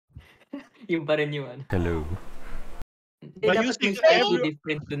Yung pa rin yung ano. Hello. By using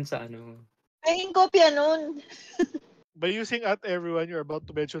different dun sa ano. Naging kopya nun. By using at everyone, you're about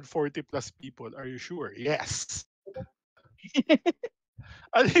to mention 40 plus people. Are you sure? Yes.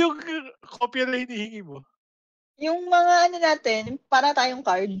 Ano yung kopya na hinihingi mo? Yung mga ano natin, para tayong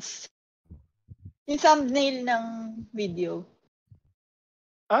cards. Yung thumbnail ng video.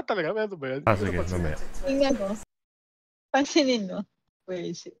 Talaga? Meron ba yan? Sige, mamaya. Yung ano, pansinin mo. Where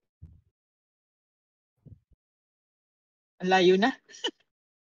is it? Ang layo na.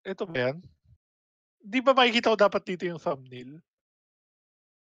 Ito ba yan? Di ba makikita ko dapat dito yung thumbnail?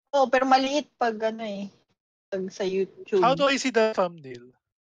 Oo, pero maliit pag ano pag sa YouTube. How do I see the thumbnail?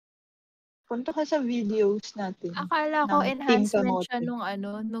 Punta ka sa videos natin. Akala ko enhancement siya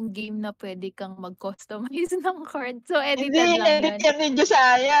Camote. nung game na pwede kang mag-customize ng card. So, edited Hindi, lang edit yan. yan ni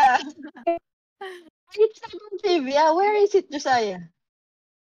Josiah. It's not on trivia. Where is it, Josiah?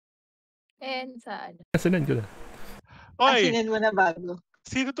 And saan? Kasinan ko na. Oy! Asinin mo na bago.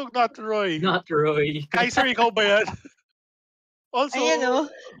 Sino tong Not Roy? Not Roy. Kaiser, ikaw ba yan? Also, Ayan o.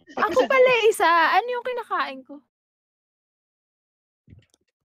 Ako pala isa. Ano yung kinakain ko?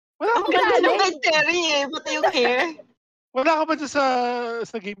 Wala Ang ka ba ganda Wala ng kay Terry pati yung hair. Wala ka ba dyan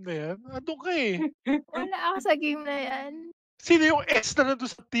sa game na yan? Andun ka eh. Wala ako sa game na yan. Sino yung S na nandun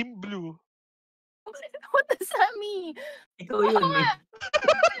sa Team Blue? What does that mean? Ikaw yun eh.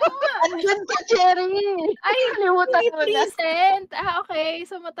 Andyan ka, Cherry. Ay, Kalimutan mo na. recent. Okay.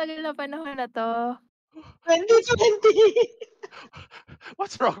 So, matagal na panahon na to. 2020.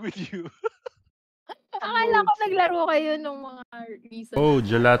 What's wrong with you? Akala ko naglaro kayo nung mga recent. Oh,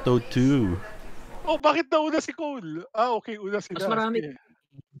 Gelato 2. Oh, bakit nauna si Cole? Okay, una sila. Mas marami.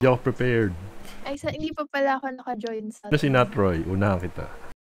 Hindi ako prepared. Ay, hindi pa pala ako naka-join sa... Ano si Nat Roy? Unahan kita.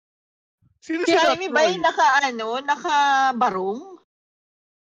 Sino Si si Jaime Not ba Roy? yung naka-barong?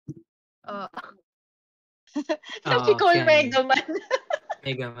 Si Cole Megaman.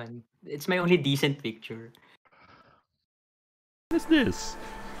 Megaman. It's my only decent picture. What is this?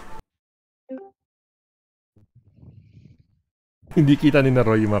 Hindi kita ni na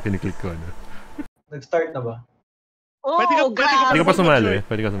Roy yung mga kiniklik ko. Ano? Nag-start na ba? Oh, Pwede ka Pwede ka pa sumali.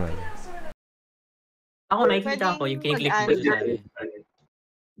 Pwede ka sumali. Ako nakikita ko yung kiniklik ko dyan.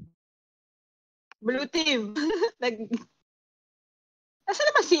 Blue team. Nasaan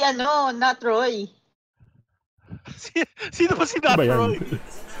naman si Not Roy? Sino ba si Not Ba yan? Roy?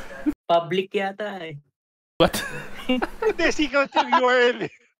 Public yata eh. What? Hindi, secret yung URL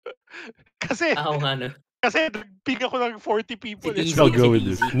eh. Kasi, Ako nga no. kasi nag-ping ako ng 40 people. Si I'll Easy. go with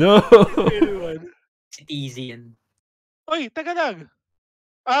this. No! Si Easy yan. Oy, taga lang.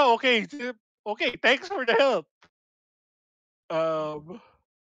 Okay. Okay, thanks for the help.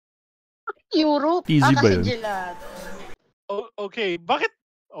 Europe. Easy ba Kasi yun? Gelato. Okay, bakit?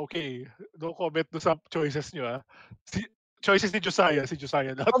 Okay, no comment do sa choices nyo choices ni Josiah. Si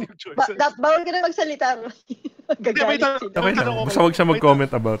Josiah, not yung choices. Bawal ka na magsalita. May Gagalit sila. Okay lang. Basta huwag siya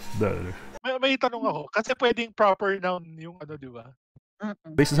mag-comment about the... May tanong ako. Kasi pwedeng proper noun yung di ba?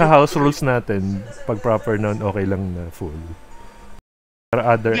 Based sa house rules natin, pag proper noun, okay lang na full.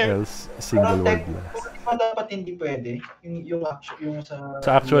 Para other else, single word lang. Dapat hindi pwede. Yung sa...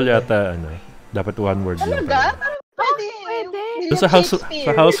 Sa actual yata, dapat one word lang. Talaga? Parang pwede. Pwede. Sa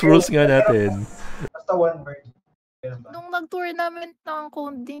house rules nga natin. Basta one word. Nung nag-tournament ng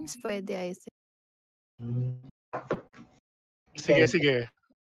Code Games, pwede I say. Sige.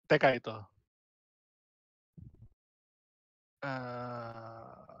 Teka ito.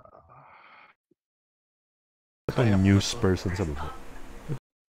 Ito yung news person sa baba.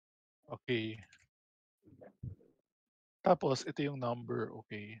 Okay. Tapos, ito yung number.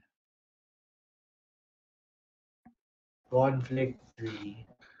 Okay. Conflict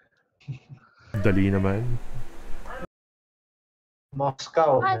 3. Dali naman.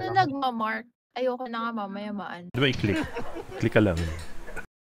 Moscow. Paano nagmamark? Ayoko na nga mamaya maan. Di ba i-click? Click ka lang.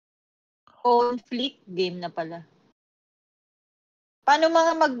 Conflict game na pala. Paano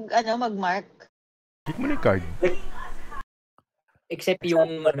mga mag-mark? Click mo na yung card. Except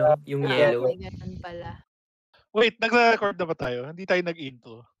yung yung yellow. Ay, ganun pala. Wait, nagre-record na ba tayo? Hindi tayo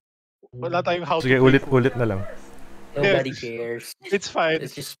nag-into. Wala tayong how Sige, to play. ulit na lang. Nobody cares. It's fine.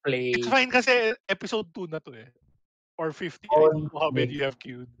 Let's just play. It's fine kasi episode 2 na to eh. Or 50. I don't know how many you have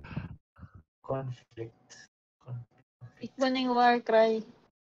queued. Conflict. Pick mo na yung Warcry.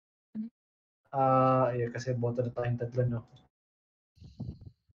 Kasi boto na tayong tatlo, no?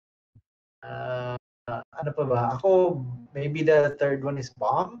 Ano pa ba? Ako, maybe the third one is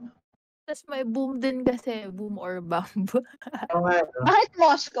bomb? Tapos may boom din kasi. Boom or bomb. Oo nga, no? Bakit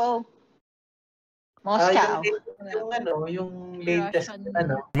Moscow? Moscow. yung latest, Russian.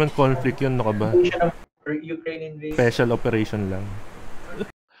 Man conflict yun, no ka ba? invasion of Ukraine invasion. Special operation lang.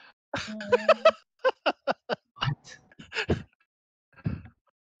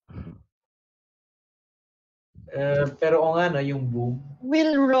 Pero o nga, no, yung boom.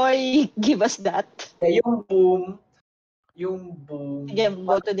 Will Roy give us that? Yung boom, Sige,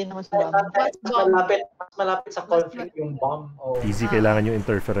 boto din ako sa bomb. What's bomb? mas malapit sa conflict yung bomb. Oh. Easy, kailangan yung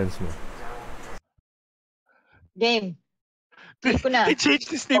interference mo. Game. Click ko na. He changed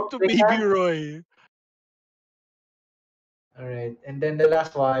his name to Baby Roy. Alright. And then the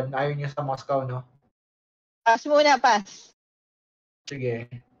last one, ayaw niya sa Moscow, no? Pass muna, pass. Sige.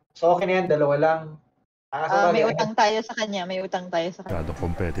 So, okay na yan, dalawa lang. May utang tayo sa kanya. Masyado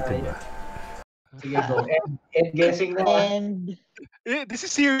competitive ba? Sige, go. And guessing na. And This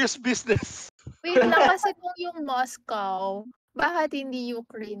is serious business. Wait lang, kasi kung yung Moscow, bakit hindi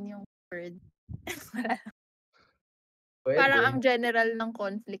Ukraine yung word? Pwede. Parang ang general ng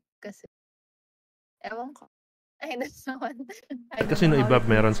conflict kasi. Ewan ko. I don't know. Kasi no iba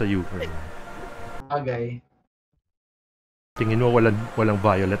meron sa Ukraine. Bagay. Tingin mo walang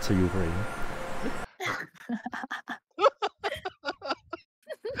violet sa Ukraine?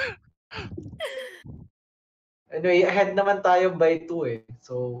 Anyway, ahead naman tayo by 2 eh.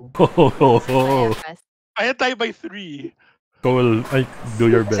 So, Ayan tayo by 3. Cole,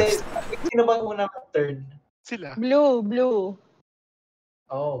 do your best. sino bang unang turn? Sila. blue.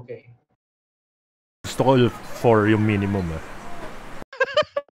 Oh, okay. Gusto ko 4 yung minimum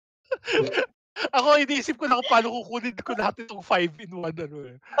Ako, iniisip ko na kung paano kukunin ko lahat itong 5 in 1. Ano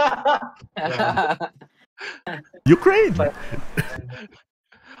eh. Ukraine!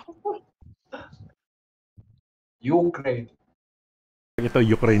 Ukraine. Ito,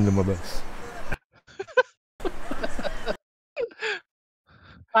 Ukraine lumabas.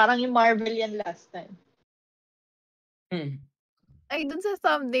 Parang yung Marvel yan last time. Ay, dun sa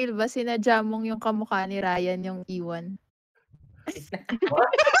thumbnail ba, sinadya mong yung kamukha ni Ryan yung Iwan?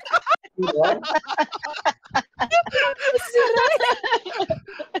 What?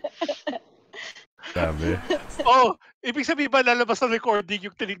 Sabi. Oh, ibig sabihin ba lalabas ng recording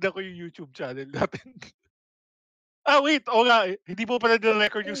yung tinignan ko yung YouTube channel natin? Wait. Oo nga. Hindi mo pala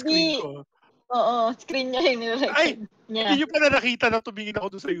na-record yung screen ko. Oo, screen niya yung Ay, nirecord niya. hindi nyo pala nakita na tumingin ako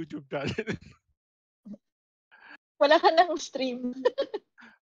doon sa YouTube channel. Wala ka nang stream.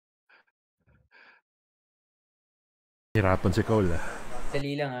 Hirapan si Cole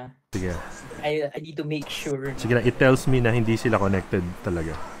Dali lang Sige. I need to make sure. Sige na, it tells me na hindi sila connected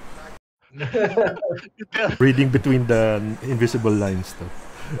talaga. Reading between the invisible lines to.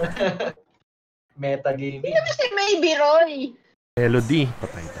 Metagaming. Hindi naman si Maybe Roy. Melody,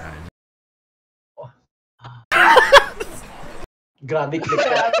 patay tayo. Grabe click.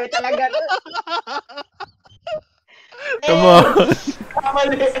 Grabe talaga. Come on!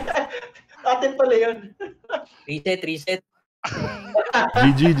 Kamali. Atin pala yun. Reset.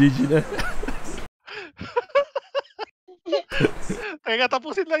 GG na. Teka,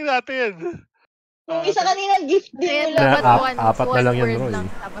 tapusin lang natin. Yung isa kanina gift din Kaya nila. dapat apat na lang yan, word Roy. lang,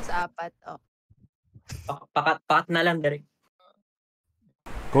 tapos 4. Oh. Pakat na lang, direct.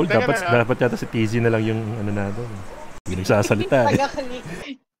 Cole, Teka dapat yata si TZ na lang yung ano natin. Hindi nagsasalita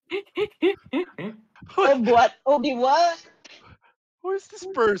Taga-click. Obi-Wan. Who is this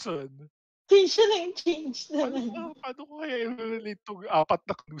person? Change na lang, change na lang. Paano ko kaya i-relate itong 4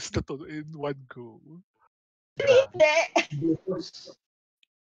 na clues na to in one go? Hindi.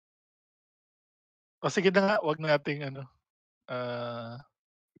 O sige na nga, wag nating ano.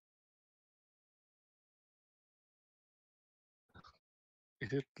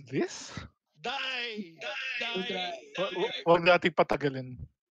 Is it this? Die! Wag nating patagalin.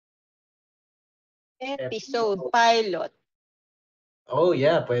 Episode pilot. Oh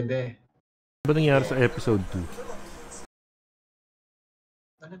yeah, pwede. Ano ba nangyari sa episode 2?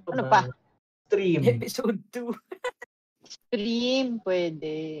 Ano pa? Stream. Episode 2. Stream,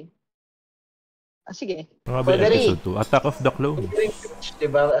 pwede. Sige. Ano ba yung Pwede episode 2? Attack of the Clones.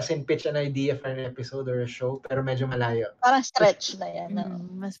 Diba? As in pitch an idea for an episode or a show, pero medyo malayo. Parang stretch na yan. No?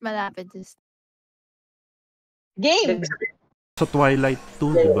 Mas malapit. Just... Game! Sa Twilight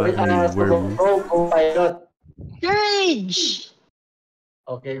 2, diba? May werewolf. Go pilot. Courage!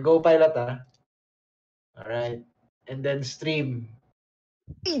 Okay, go pilot Alright. And then stream.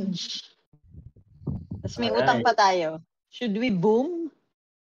 Courage! Tapos may Alright. utang pa tayo. Should we boom?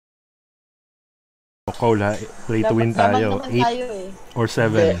 O Cole play to win tayo. Dapat 8 naman tayo or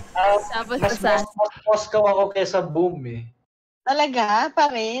 7. Tapos Mas Moscow ako kesa boom eh. Talaga? Pa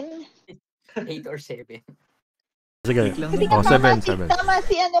rin? 8 or 7. Sige. Click lang Kasi naman. tama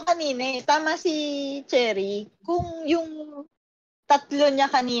si ano kanina eh. Tama si Cherry. Kung yung tatlo niya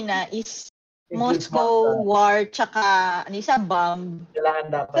kanina is Includes Moscow, Moscow. War, tsaka ano isa, bomb. Kailangan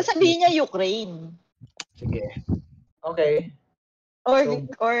dapat. Sasabihin niya Ukraine. Sige. Okay. Or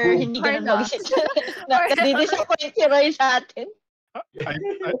So, hindi Or ganun not. mag-isip. Nadidisappoint si Roy sa atin.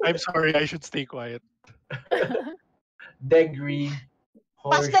 I'm sorry, I should stay quiet. Degree.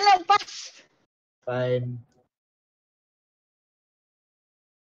 Pass Horse. na lang, pass! Fine.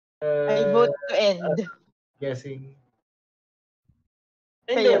 I vote to end. Guessing.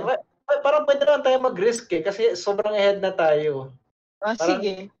 Kayo. Hindi, parang pwede naman tayo mag-risk eh, kasi sobrang ahead na tayo. Parang-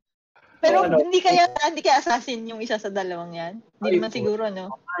 Sige. Pero ano, hindi kaya assassin yung isa sa dalawang yan? Hindi Ay, naman po. siguro, no?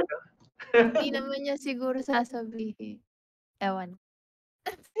 Hindi naman niya siguro sasabihin. Ewan.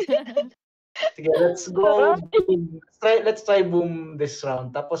 Sige, let's go. Let's try boom this round.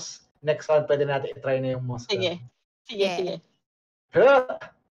 Tapos next round pwede natin i-try na yung Moscow. Sige. Sige.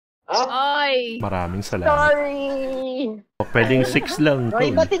 Oy! Maraming salamat. Sorry! Pwedeng 6 lang. Roy,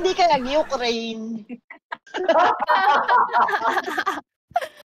 Tol. ba't hindi ka nag-Ukraine?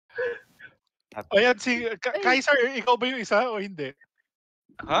 Ayan, si Kaiser, ikaw ba yung isa o hindi?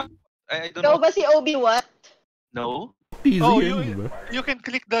 Huh? I don't Ikaw know. ba si Obi-Wat? No. Easy Oh, yan, di ba? You can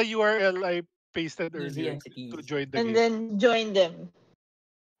click the URL I pasted Easy earlier yan, si to Easy. join the And game. then join them.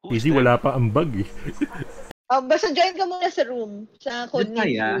 Who's Easy, there? wala pa ang bug eh. Basta join ka muna sa room. Sa Doon codename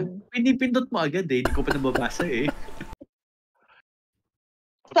kaya? room. Pinipindot mo agad eh. Hindi ko pa nababasa eh.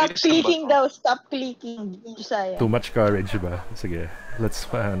 Stop Bilis ng clicking button. daw. Stop clicking. Josiah. Too much courage ba? Sige. Let's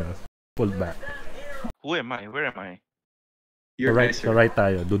pull back. Who am I? Where am I? Your Sa right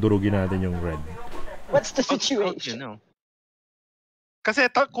tayo. Dudurugin natin yung red. What's the How do you situation? know? Kasi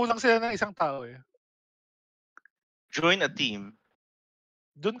kulang sila ng isang tao eh. Join a team.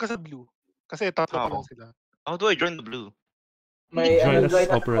 Doon ka sa blue. Kasi tatlo pa How? lang sila. How do I join the blue? May Join as join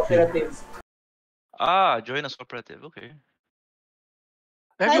as operative. Join as operative. Okay.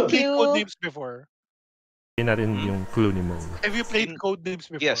 Have you Thank played you. Codenames before? Hindi natin yung clue ni Mo. Have you played In- Codenames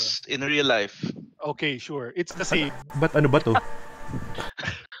before? Yes, in real life. Okay, sure. It's the same. Ba't ano ba to?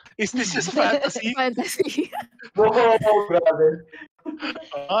 Is this just fantasy? Fantasy. Oh, brother.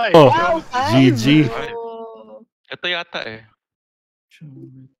 Ay, Oh. Wow, GG. Oh. Ito yata eh.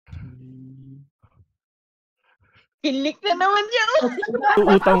 Kilik na naman niya.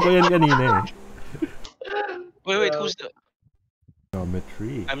 Tuutang ko yan kanina eh. Wait, who's the...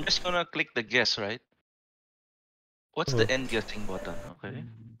 Geometry. I'm just gonna click the guess, right? What's the end guessing button? Okay.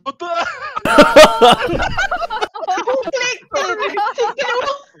 Puto! Who clicked it? Si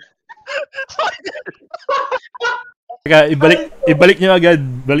Clue. Teka, ibalik nyo agad.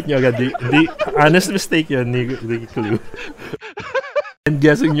 Balik nyo agad. Di, honest mistake yun ni clue. And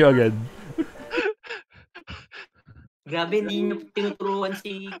guessing nyo agad. Grabe, hindi nyo tinuturuan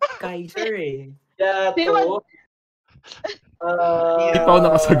si Kaiser eh. Yato. Hindi pa ako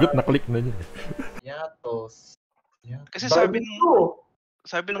nakasagot na click na niya. Yatos. Kasi sabi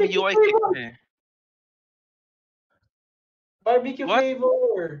ng UI click eh. Barbecue What?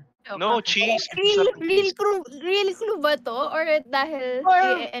 flavor. No, cheese. Real clue ba to? Or dahil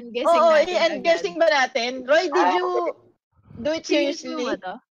Or- i-end guessing Oo, natin i-end agad? guessing ba natin? Roy, did you do it Real clue seriously? ba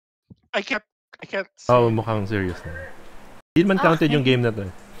to? I can't say. Oh, mukhang serious na. Hindi man counted yung game na to.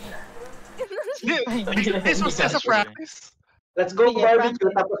 This was just a practice. Let's go Sige, barbecue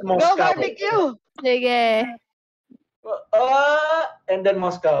tapos Go Moscow. barbecue! Sige. And then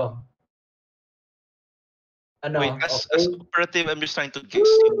Moscow. Ano? Wait, as Okay. operative, I'm just trying to guess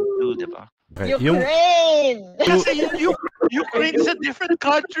yung blue, di ba? Okay. Yung, Ukraine! Kasi Ukraine is a different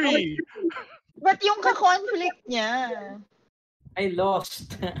country. Ba't yung ka-conflict niya? I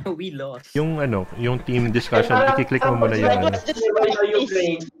lost. We lost. yung team discussion, i-click mo muna yung What's the Roy na space?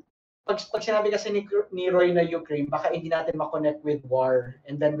 Ukraine. Pag sinabi kasi ni Roy na Ukraine, baka hindi natin makonect with war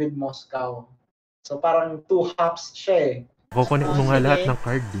and then with Moscow. So parang two hops siya eh. Kukunik mo nga lahat ng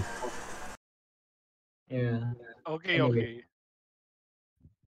card eh. Yeah.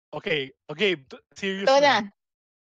 Okay. Serious Ito na. na.